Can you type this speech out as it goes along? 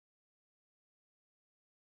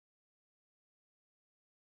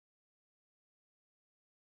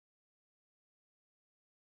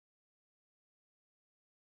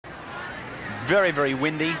very, very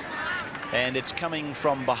windy, and it's coming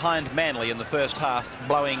from behind Manly in the first half,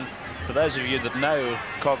 blowing, for those of you that know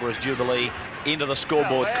Kogarah's Jubilee, into the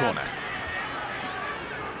scoreboard corner.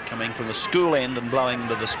 Coming from the school end and blowing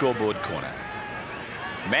to the scoreboard corner.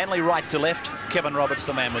 Manly right to left, Kevin Roberts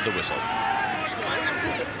the man with the whistle.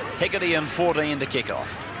 Hegarty and 14 to kick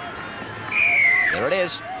off. There it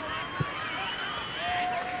is.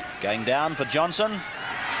 Going down for Johnson.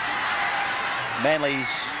 Manly's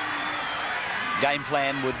game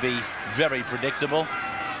plan would be very predictable,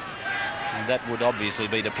 and that would obviously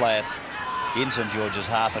be to play it in St George's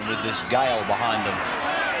half, and with this gale behind them,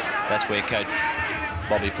 that's where coach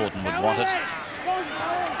Bobby Fortin would want it.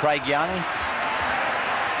 Craig Young.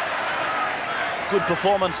 Good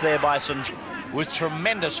performance there by St George, with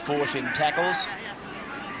tremendous force in tackles.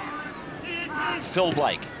 Phil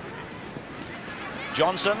Blake.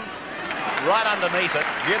 Johnson, right underneath it.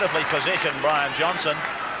 Beautifully positioned, Brian Johnson.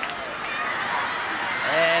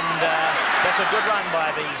 And that's a good run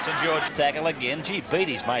by the St George tackle again. Gee,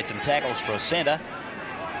 Beattie's made some tackles for a centre.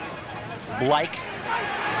 Blake,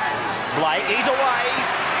 he's away.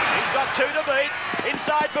 He's got 2 to beat.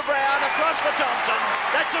 Inside for Brown, across for Thompson.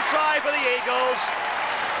 That's a try for the Eagles.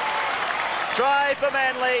 Try for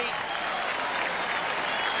Manly.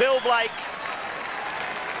 Phil Blake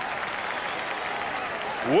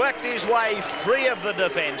worked his way free of the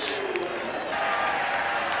defence.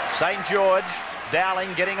 St George,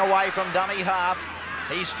 Dowling getting away from dummy half.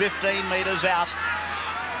 He's 15 metres out.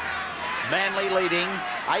 Manly leading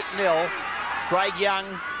 8-0. Craig Young,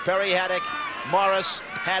 Perry Haddock, Morris,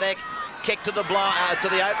 Haddock, kick to the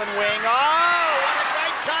open wing. Oh, what a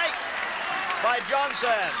great take by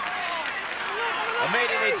Johnson.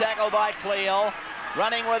 Immediately tackled by Cleal.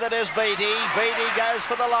 Running with it is Beattie. Beattie goes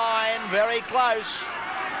for the line, very close.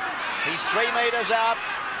 He's 3 metres out.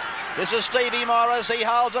 This is Stevie Morris. He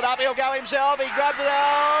holds it up. He'll go himself. He grabs it.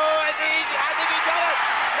 Oh, I think he got it.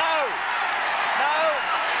 No.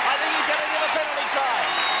 I think he's going to give a penalty try.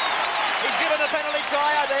 He's given a penalty try,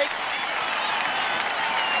 I think.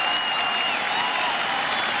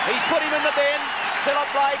 He's put him in the bin. Philip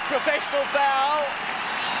Blake, professional foul.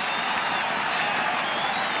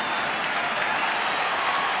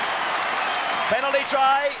 Penalty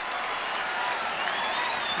try.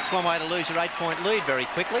 It's one way to lose your 8-point lead very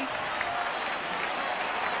quickly.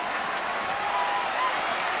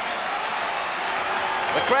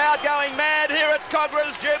 The crowd going mad here at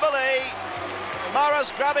Kogarah's Jubilee.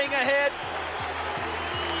 Morris grubbing ahead.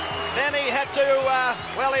 Then he had to,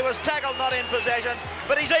 well, he was tackled, not in possession,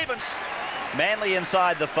 but he's even. Manly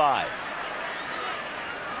inside the 5.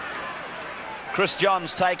 Chris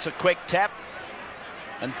Johns takes a quick tap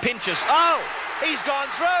and pinches. Oh, he's gone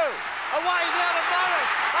through. Away now to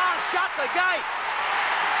Morris. Oh, shut the gate.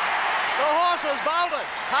 The horse was bolted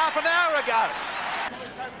half an hour ago.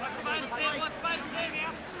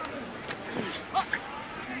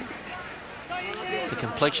 The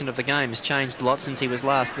complexion of the game has changed a lot since he was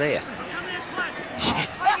last there.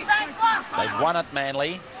 They've won it,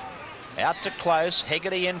 Manly. Out to close.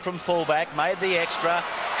 Hegarty in from fullback. Made the extra.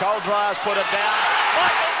 Coldryer's put it down.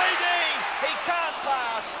 Michael Beattie! He can't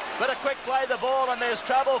pass. But a quick play the ball, and there's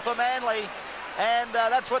trouble for Manly. And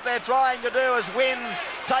that's what they're trying to do, as Wynn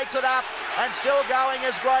takes it up, and still going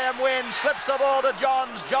as Graham Wynn slips the ball to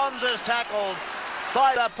Johns. Johns is tackled.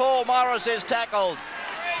 Fighter Paul Morris is tackled.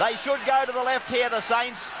 They should go to the left here, the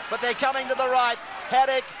Saints, but they're coming to the right.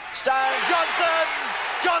 Haddock, Stone, Johnson!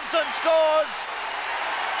 Johnson scores!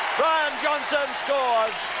 Brian Johnson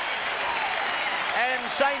scores! And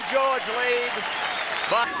St George lead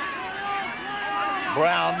by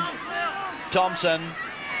Brown, Thompson.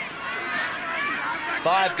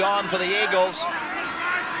 5 gone for the Eagles.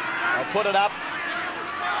 They'll put it up.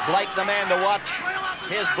 Blake the man to watch.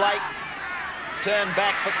 Here's Blake. Turn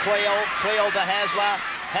back for Cleal. Cleal to Hasler.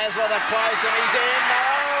 Hasler to close, and he's in.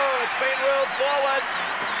 No, it's been ruled forward.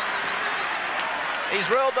 He's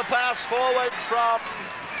ruled the pass forward from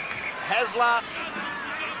Hasler.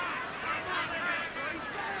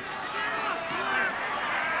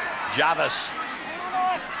 Jarvis.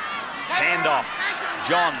 Handoff.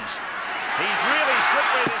 Johns. He's really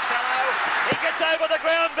slippery, this fellow. He gets over the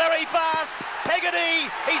ground very fast. Hegarty,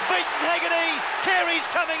 he's beaten Hegarty. Carey's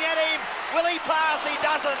coming at him. Will he pass? He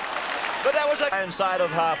doesn't. But that was a own side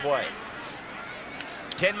of halfway.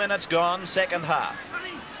 10 minutes gone, second half.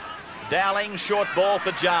 Dowling, short ball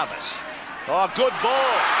for Jarvis. Oh, good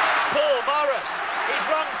ball. Paul Morris. He's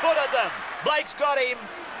wrong-footed them. Blake's got him.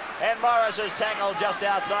 And Morris is tackled just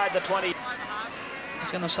outside the 20. I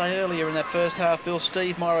was going to say earlier in that first half, Bill,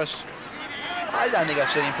 Steve Morris I don't think I've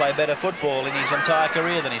seen him play better football in his entire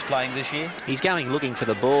career than he's playing this year. He's going looking for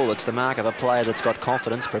the ball. It's the mark of a player that's got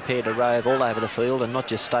confidence, prepared to rove all over the field and not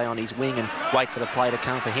just stay on his wing and wait for the play to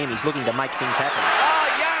come for him. He's looking to make things happen. Oh,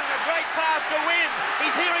 Young, a great pass to win.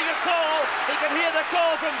 He's hearing a call. He can hear the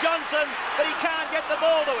call from Johnson, but he can't get the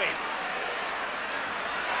ball to him.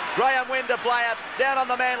 Graham Wynn to play it, down on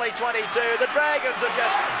the Manly 22. The Dragons are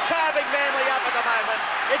just carving Manly up at the moment.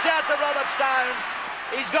 It's out to Robert Stone.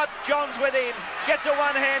 He's got Johns with him. Gets a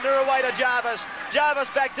one-hander away to Jarvis. Jarvis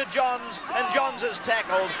back to Johns, and Johns is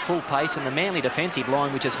tackled. Full pace, and the Manly defensive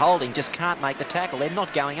line, which is holding, just can't make the tackle. They're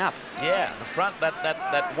not going up. Yeah, the front,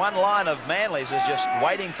 that one line of Manly's is just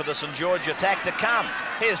waiting for the St George attack to come.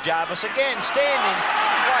 Here's Jarvis again, standing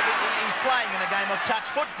like he's playing in a game of touch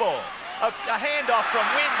football. A handoff from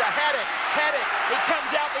Wynn to Haddock. Haddock, he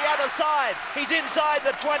comes out the other side. He's inside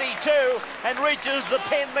the 22 and reaches the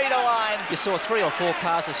 10-metre line. You saw 3 or 4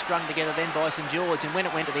 passes strung together then by St George, and when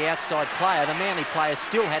it went to the outside player, the Manly player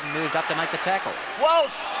still hadn't moved up to make the tackle.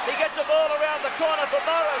 Walsh, he gets a ball around the corner for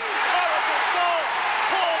Morris. Morris has scored.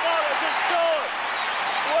 Paul Morris has scored.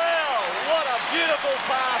 Well, what a beautiful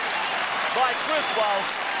pass by Chris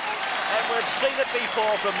Walsh. And we've seen it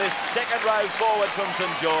before from this second row forward from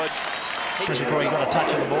St George. Before he got a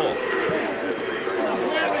touch of the ball.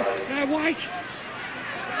 Wait.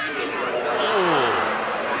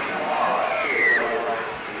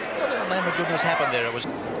 What in the name of goodness happened there? It was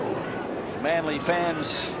Manly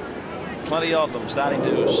fans, plenty of them, starting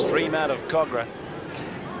to stream out of Kogarah.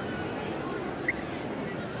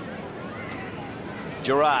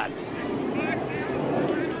 Gerard.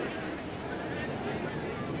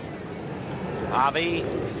 Harvey.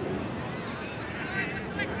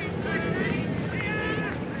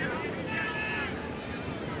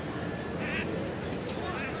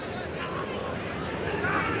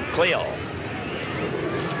 Cleo.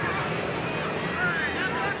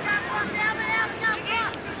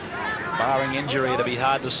 Barring injury, it'll be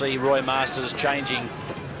hard to see Roy Masters changing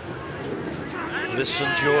this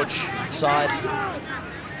St George side.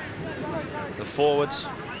 The forwards,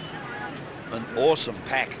 an awesome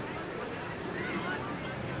pack.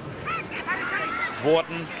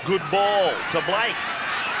 Vorton, good ball to Blake.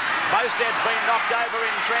 Bosted's been knocked over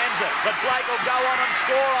in transit, but Blake will go on and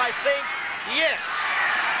score, I think. Yes.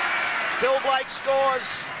 Phil Blake scores.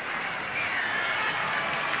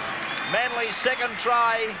 Manly's second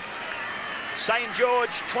try. St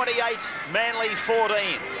George 28, Manly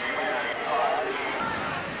 14.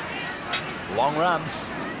 Long run.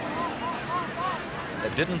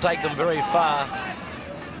 It didn't take them very far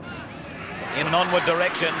in an onward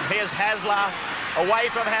direction. Here's Hasler away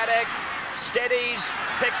from Haddock. Steadies,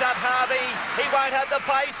 picks up Harvey. He won't have the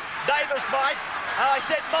pace. Davis might. I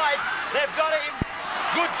said might. They've got him.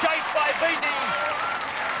 Good chase by Beattie.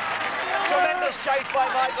 Tremendous chase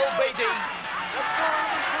by Michael Beattie.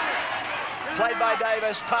 Played by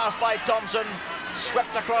Davis, passed by Thompson,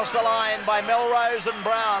 swept across the line by Melrose and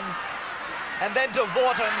Brown, and then to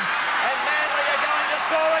Vorton, and Manly are going to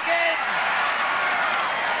score again.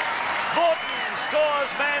 Vorton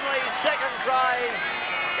scores Manly's second try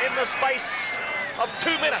in the space of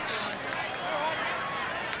 2 minutes.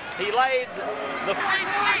 He laid the...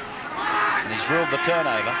 And he's ruled the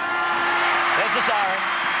turnover. There's the siren.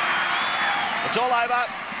 It's all over.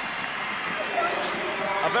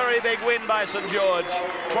 A very big win by St George,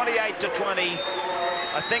 28-20.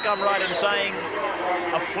 I think I'm right in saying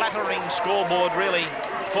a flattering scoreboard, really,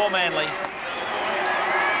 for Manly.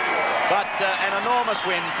 But an enormous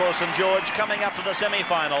win for St George coming up to the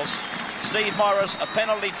semi-finals. Steve Morris, a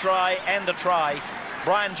penalty try and a try.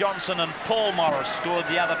 Brian Johnson and Paul Morris scored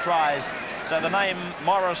the other tries. So the name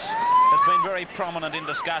Morris has been very prominent in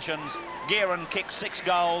discussions. Guerin kicked 6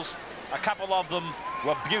 goals. A couple of them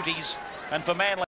were beauties. And for Manly...